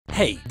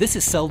Hey, this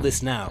is Sell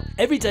This Now.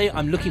 Every day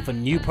I'm looking for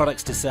new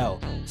products to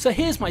sell. So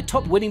here's my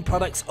top winning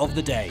products of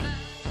the day.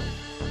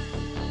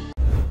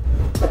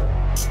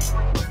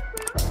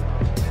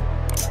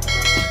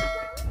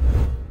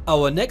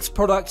 Our next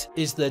product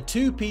is the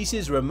 2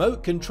 pieces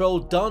remote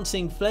controlled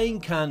dancing flame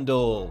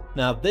candle.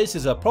 Now this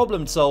is a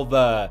problem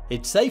solver.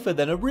 It's safer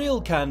than a real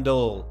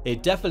candle.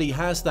 It definitely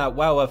has that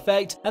wow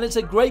effect, and it's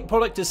a great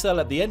product to sell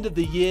at the end of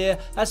the year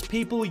as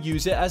people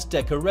use it as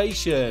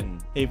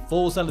decoration. It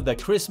falls under the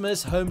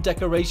Christmas home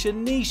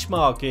decoration niche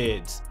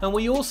market. And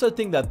we also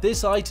think that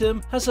this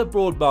item has a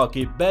broad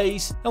market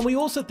base, and we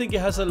also think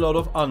it has a lot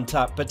of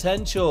untapped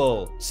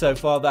potential. So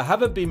far there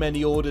haven't been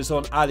many orders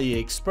on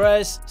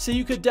AliExpress, so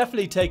you could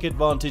definitely take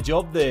advantage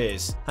of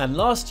this. And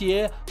last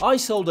year I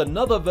sold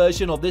another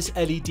version of this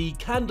LED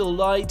candle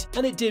light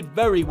and it did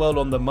very well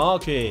on the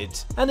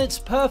market, and it's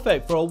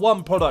perfect for a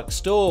one product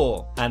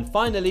store. And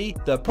finally,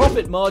 the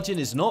profit margin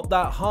is not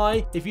that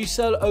high if you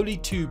sell only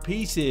 2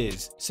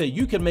 pieces, so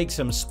you can make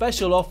some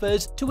special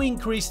offers to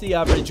increase the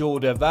average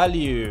order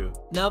value.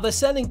 Now the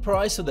selling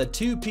price of the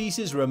 2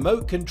 pieces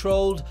remote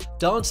controlled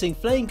dancing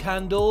flame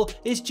candle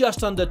is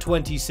just under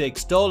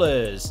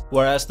 $26,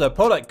 whereas the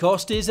product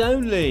cost is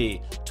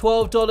only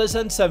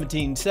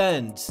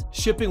 $12.17.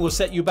 Shipping will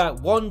set you back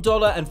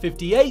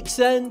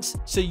 $1.58,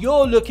 so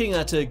you're looking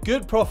at a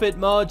good profit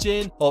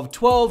margin of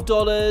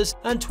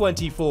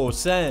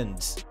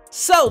 $12.24.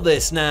 Sell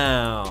this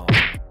now!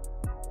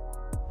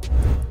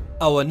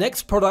 Our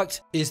next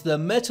product is the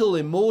Metal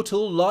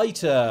Immortal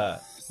Lighter.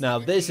 Now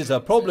this is a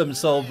problem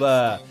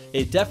solver.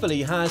 It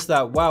definitely has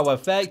that wow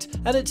effect,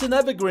 and it's an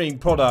evergreen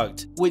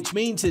product, which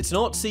means it's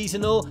not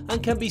seasonal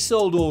and can be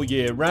sold all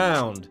year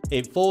round.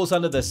 It falls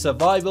under the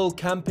survival,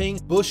 camping,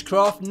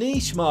 bushcraft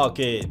niche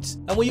market.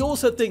 And we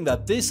also think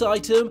that this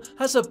item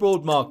has a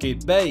broad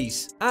market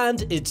base,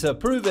 and it's a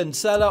proven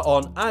seller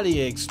on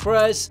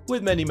AliExpress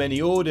with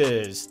many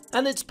orders.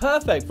 And it's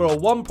perfect for a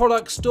one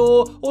product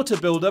store or to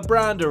build a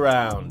brand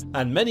around.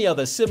 And many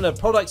other similar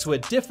products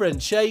with different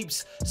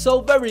shapes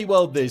sold very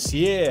well this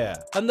year.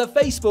 And the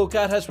Facebook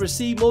ad has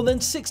received more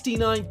than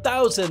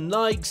 69,000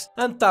 likes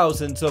and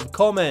thousands of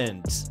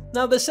comments.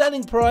 Now the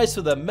selling price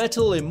for the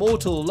Metal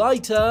Immortal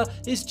Lighter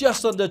is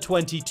just under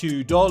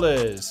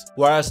 $22,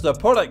 whereas the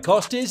product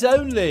cost is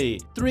only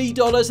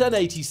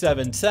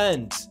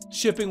 $3.87.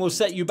 Shipping will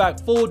set you back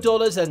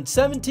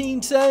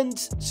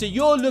 $4.17, so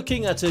you're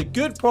looking at a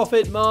good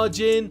profit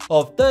margin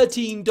of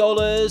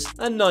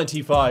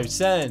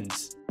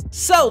 $13.95.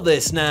 Sell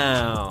this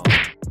now!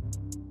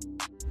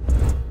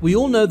 We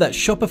all know that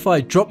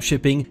Shopify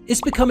Dropshipping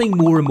is becoming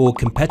more and more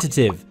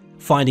competitive.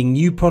 Finding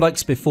new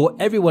products before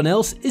everyone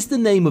else is the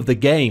name of the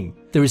game.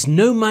 There is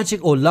no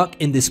magic or luck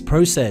in this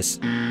process.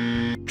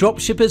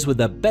 Dropshippers with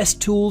the best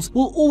tools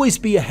will always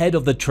be ahead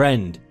of the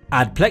trend.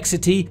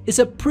 AdPlexity is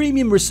a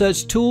premium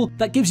research tool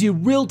that gives you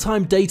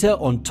real-time data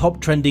on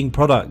top trending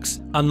products.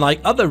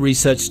 Unlike other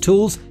research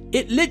tools,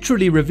 it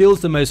literally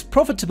reveals the most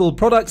profitable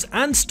products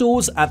and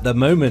stores at the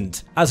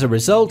moment. As a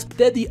result,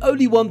 they're the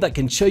only one that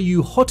can show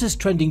you hottest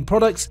trending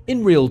products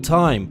in real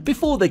time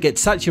before they get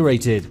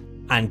saturated.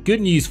 And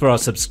good news for our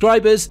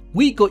subscribers,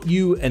 we got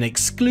you an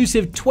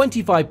exclusive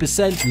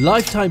 25%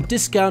 lifetime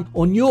discount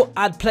on your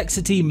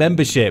AdPlexity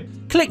membership.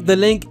 Click the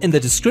link in the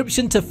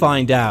description to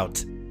find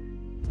out.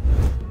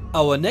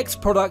 Our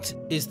next product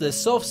is the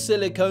soft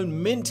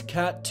silicone mint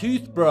cat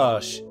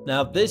toothbrush.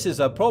 Now this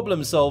is a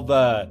problem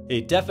solver.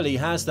 It definitely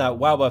has that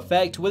wow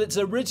effect with its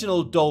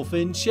original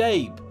dolphin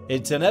shape.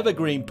 It's an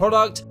evergreen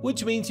product,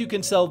 which means you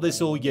can sell this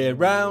all year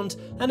round,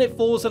 and it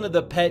falls under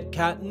the pet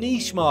cat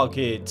niche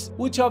market,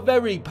 which are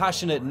very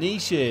passionate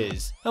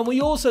niches. And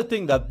we also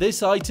think that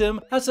this item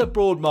has a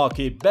broad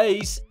market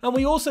base, and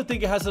we also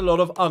think it has a lot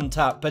of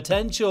untapped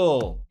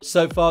potential.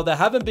 So far there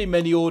haven't been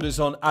many orders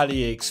on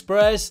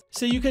AliExpress,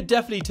 so you could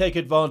definitely take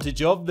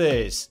advantage of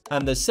this.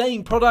 And the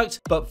same product,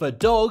 but for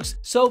dogs,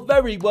 sold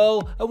very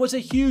well and was a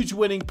huge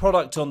winning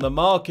product on the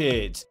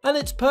market. And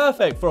it's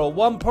perfect for a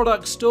one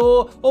product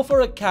store or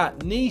for a cat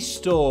niche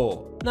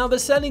store. Now the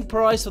selling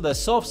price of the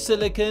soft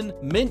silicone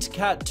mint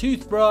cat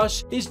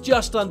toothbrush is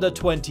just under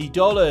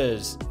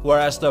 $20,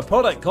 whereas the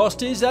product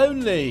cost is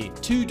only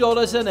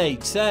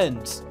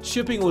 $2.08.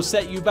 Shipping will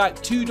set you back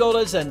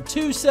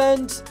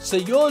 $2.02, so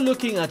you're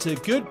looking at a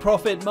good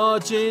profit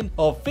margin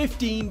of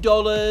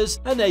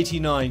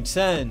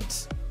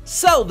 $15.89.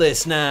 Sell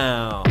this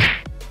now!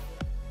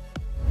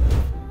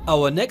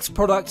 Our next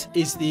product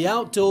is the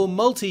outdoor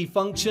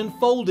multi-function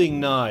folding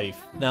knife.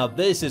 Now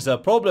this is a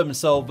problem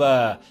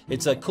solver.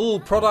 It's a cool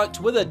product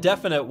with a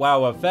definite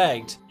wow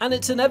effect, and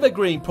it's an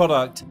evergreen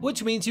product,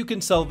 which means you can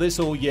sell this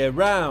all year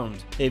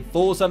round. It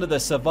falls under the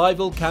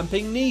survival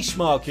camping niche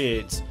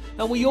market.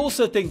 And we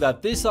also think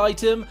that this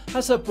item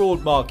has a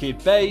broad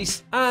market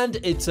base, and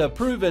it's a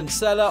proven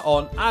seller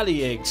on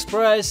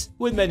AliExpress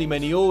with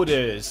many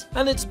orders.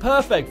 And it's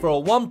perfect for a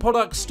one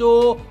product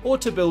store or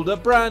to build a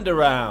brand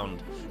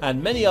around.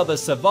 And many other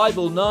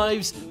survival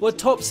knives were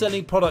top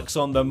selling products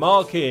on the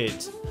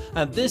market.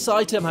 and this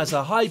item has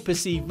a high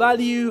perceived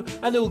value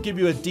and it will give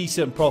you a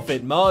decent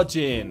profit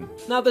margin.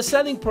 Now the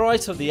selling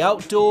price of the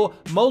outdoor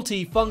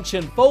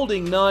multi-function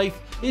folding knife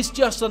is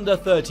just under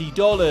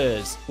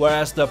 $30,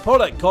 whereas the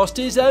product cost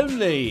is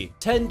only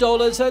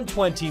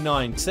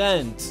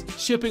 $10.29.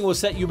 Shipping will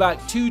set you back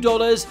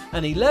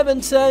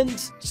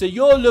 $2.11, so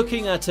you're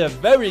looking at a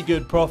very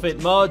good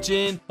profit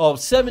margin of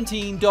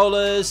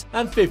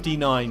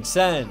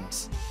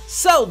 $17.59.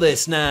 Sell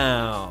this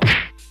now!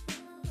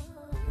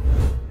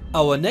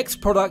 Our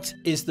next product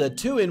is the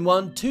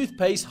 2-in-1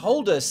 toothpaste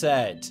holder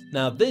set.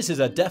 Now this is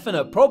a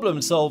definite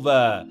problem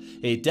solver.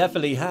 It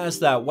definitely has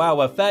that wow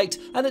effect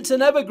and it's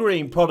an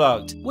evergreen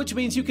product, which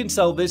means you can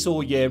sell this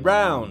all year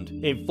round.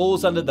 It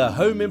falls under the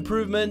home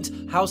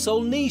improvement,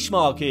 household niche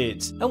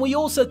market. And we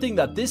also think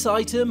that this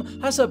item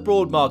has a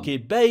broad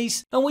market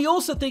base, and we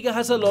also think it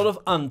has a lot of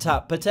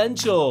untapped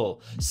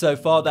potential. So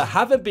far there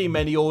haven't been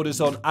many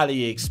orders on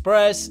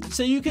AliExpress,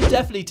 so you can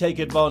definitely take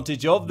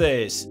advantage of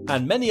this.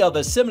 And many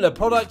other similar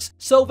products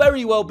sold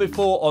very well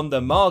before on the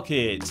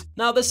market.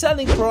 Now the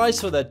selling price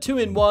for the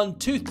 2-in-1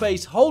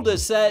 toothpaste holder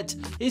set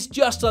is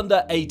just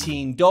under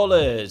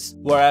 $18,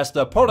 whereas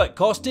the product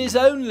cost is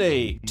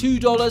only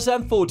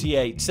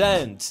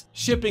 $2.48.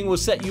 Shipping will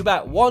set you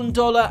back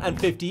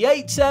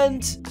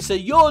 $1.58, so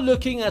you're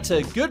looking at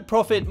a good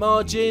profit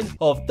margin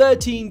of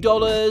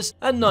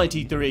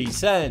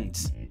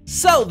 $13.93.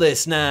 Sell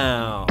this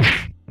now!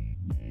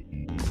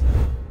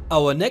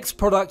 Our next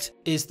product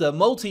is the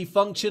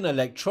multi-function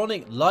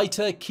electronic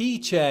lighter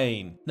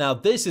keychain. Now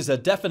this is a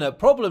definite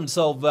problem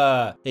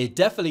solver. It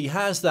definitely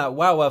has that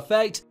wow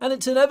effect and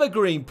it's an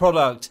evergreen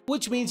product,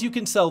 which means you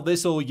can sell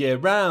this all year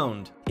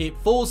round. It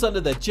falls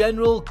under the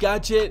general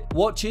gadget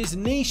watches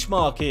niche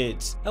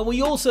market, and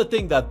we also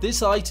think that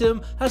this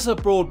item has a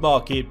broad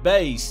market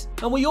base,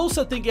 and we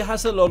also think it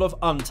has a lot of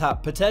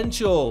untapped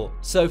potential.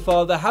 So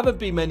far there haven't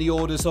been many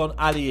orders on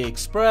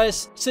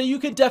AliExpress, so you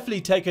can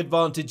definitely take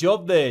advantage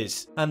of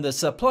this. And the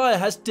supplier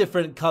has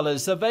different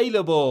colors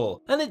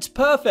available, and it's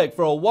perfect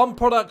for a one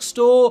product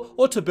store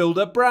or to build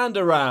a brand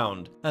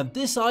around. And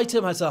this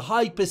item has a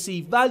high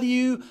perceived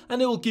value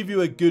and it will give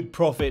you a good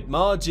profit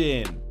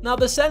margin. Now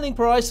the selling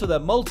price for the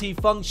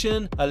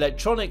multi-function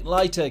electronic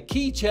lighter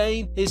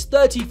keychain is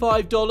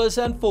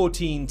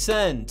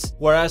 $35.14,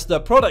 whereas the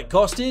product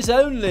cost is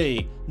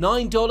only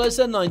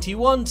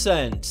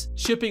 $9.91.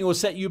 Shipping will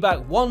set you back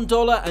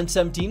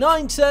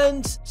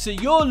 $1.79, so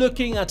you're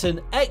looking at an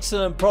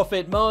excellent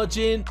profit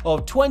margin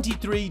of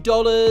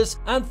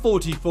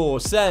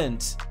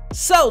 $23.44.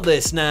 Sell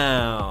this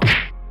now!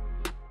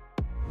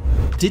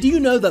 Did you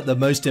know that the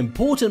most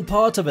important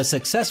part of a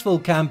successful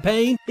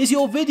campaign is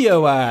your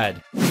video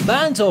ad?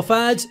 Bands Off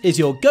Ads is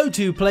your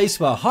go-to place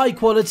for high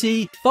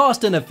quality,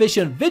 fast and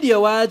efficient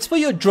video ads for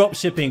your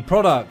dropshipping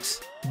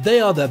products.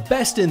 They are the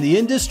best in the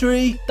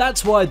industry,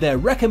 that's why they're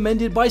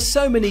recommended by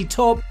so many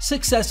top,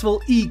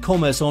 successful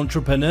e-commerce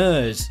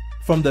entrepreneurs.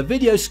 From the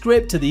video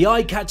script to the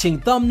eye-catching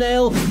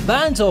thumbnail,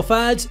 Bands Off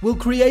Ads will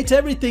create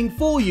everything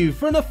for you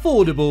for an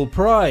affordable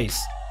price.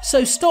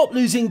 So stop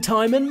losing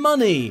time and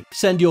money.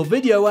 Send your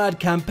video ad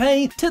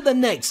campaign to the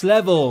next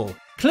level.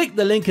 Click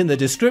the link in the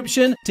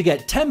description to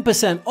get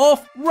 10%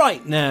 off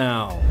right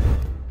now.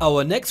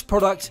 Our next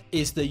product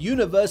is the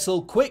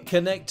Universal Quick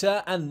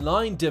Connector and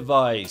Line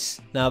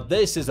Device. Now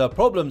this is a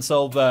problem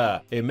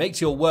solver. It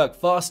makes your work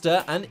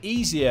faster and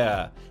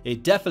easier.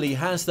 It definitely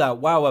has that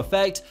wow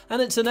effect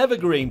and it's an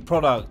evergreen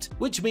product,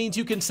 which means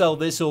you can sell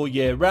this all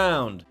year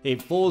round.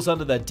 It falls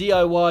under the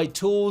DIY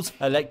tools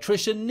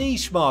electrician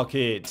niche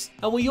market.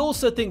 And we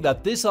also think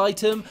that this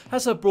item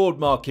has a broad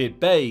market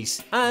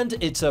base and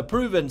it's a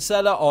proven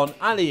seller on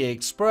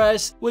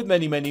AliExpress with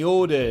many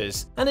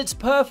orders. And it's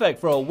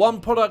perfect for a one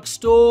product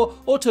store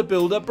or to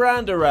build a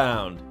brand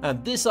around.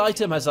 And this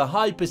item has a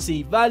high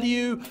perceived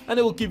value and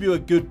it will give you a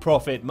good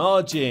profit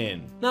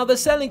margin. Now the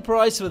selling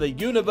price for the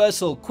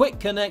Universal Quick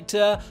Connector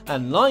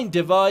and Line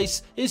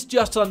Device is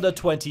just under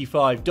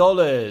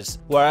 $25,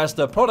 whereas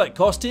the product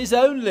cost is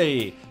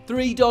only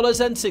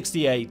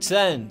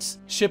 $3.68.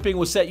 Shipping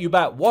will set you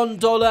back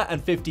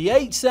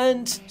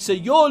 $1.58, so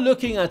you're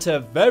looking at a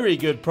very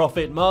good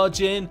profit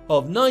margin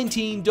of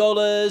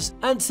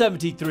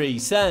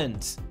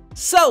 $19.73.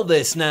 Sell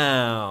this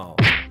now!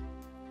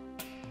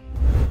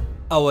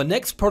 Our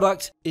next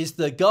product is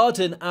the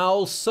Garden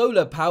Owl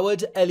solar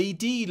powered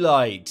LED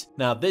light.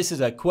 Now this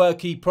is a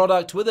quirky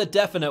product with a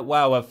definite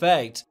wow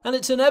effect, and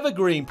it's an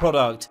evergreen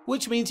product,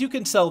 which means you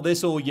can sell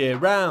this all year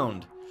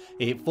round.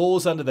 It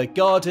falls under the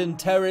garden,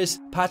 terrace,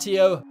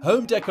 patio,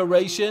 home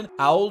decoration,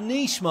 owl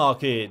niche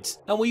market.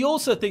 And we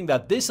also think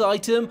that this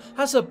item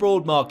has a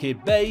broad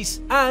market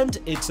base and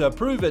it's a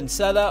proven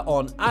seller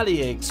on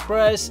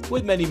AliExpress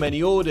with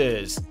many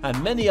orders.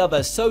 And many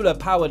other solar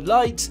powered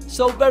lights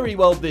sold very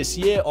well this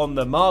year on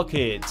the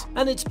market.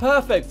 And it's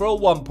perfect for a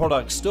one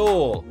product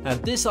store. And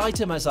this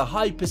item has a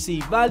high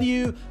perceived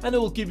value and it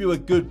will give you a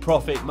good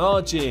profit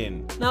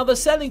margin. Now the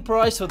selling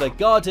price for the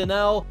Garden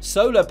Owl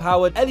solar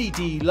powered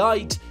LED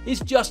light is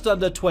just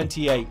under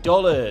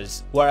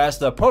 $28, whereas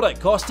the product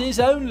cost is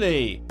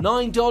only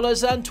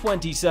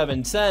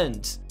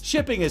 $9.27.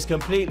 Shipping is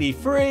completely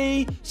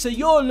free, so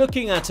you're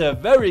looking at a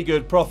very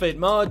good profit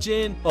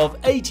margin of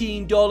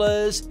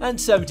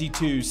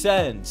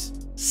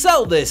 $18.72.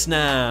 Sell this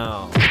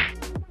now!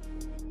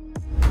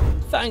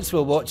 Thanks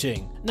for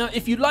watching. Now,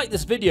 if you like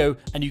this video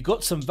and you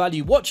got some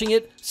value watching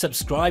it,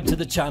 subscribe to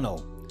the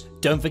channel.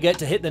 Don't forget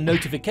to hit the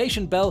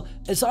notification bell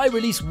as I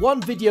release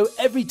one video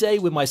every day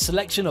with my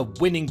selection of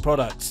winning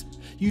products.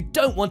 You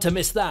don't want to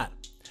miss that.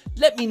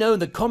 Let me know in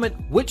the comment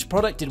which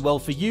product did well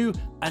for you,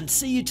 and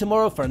see you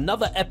tomorrow for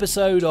another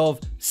episode of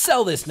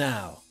Sell This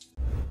Now.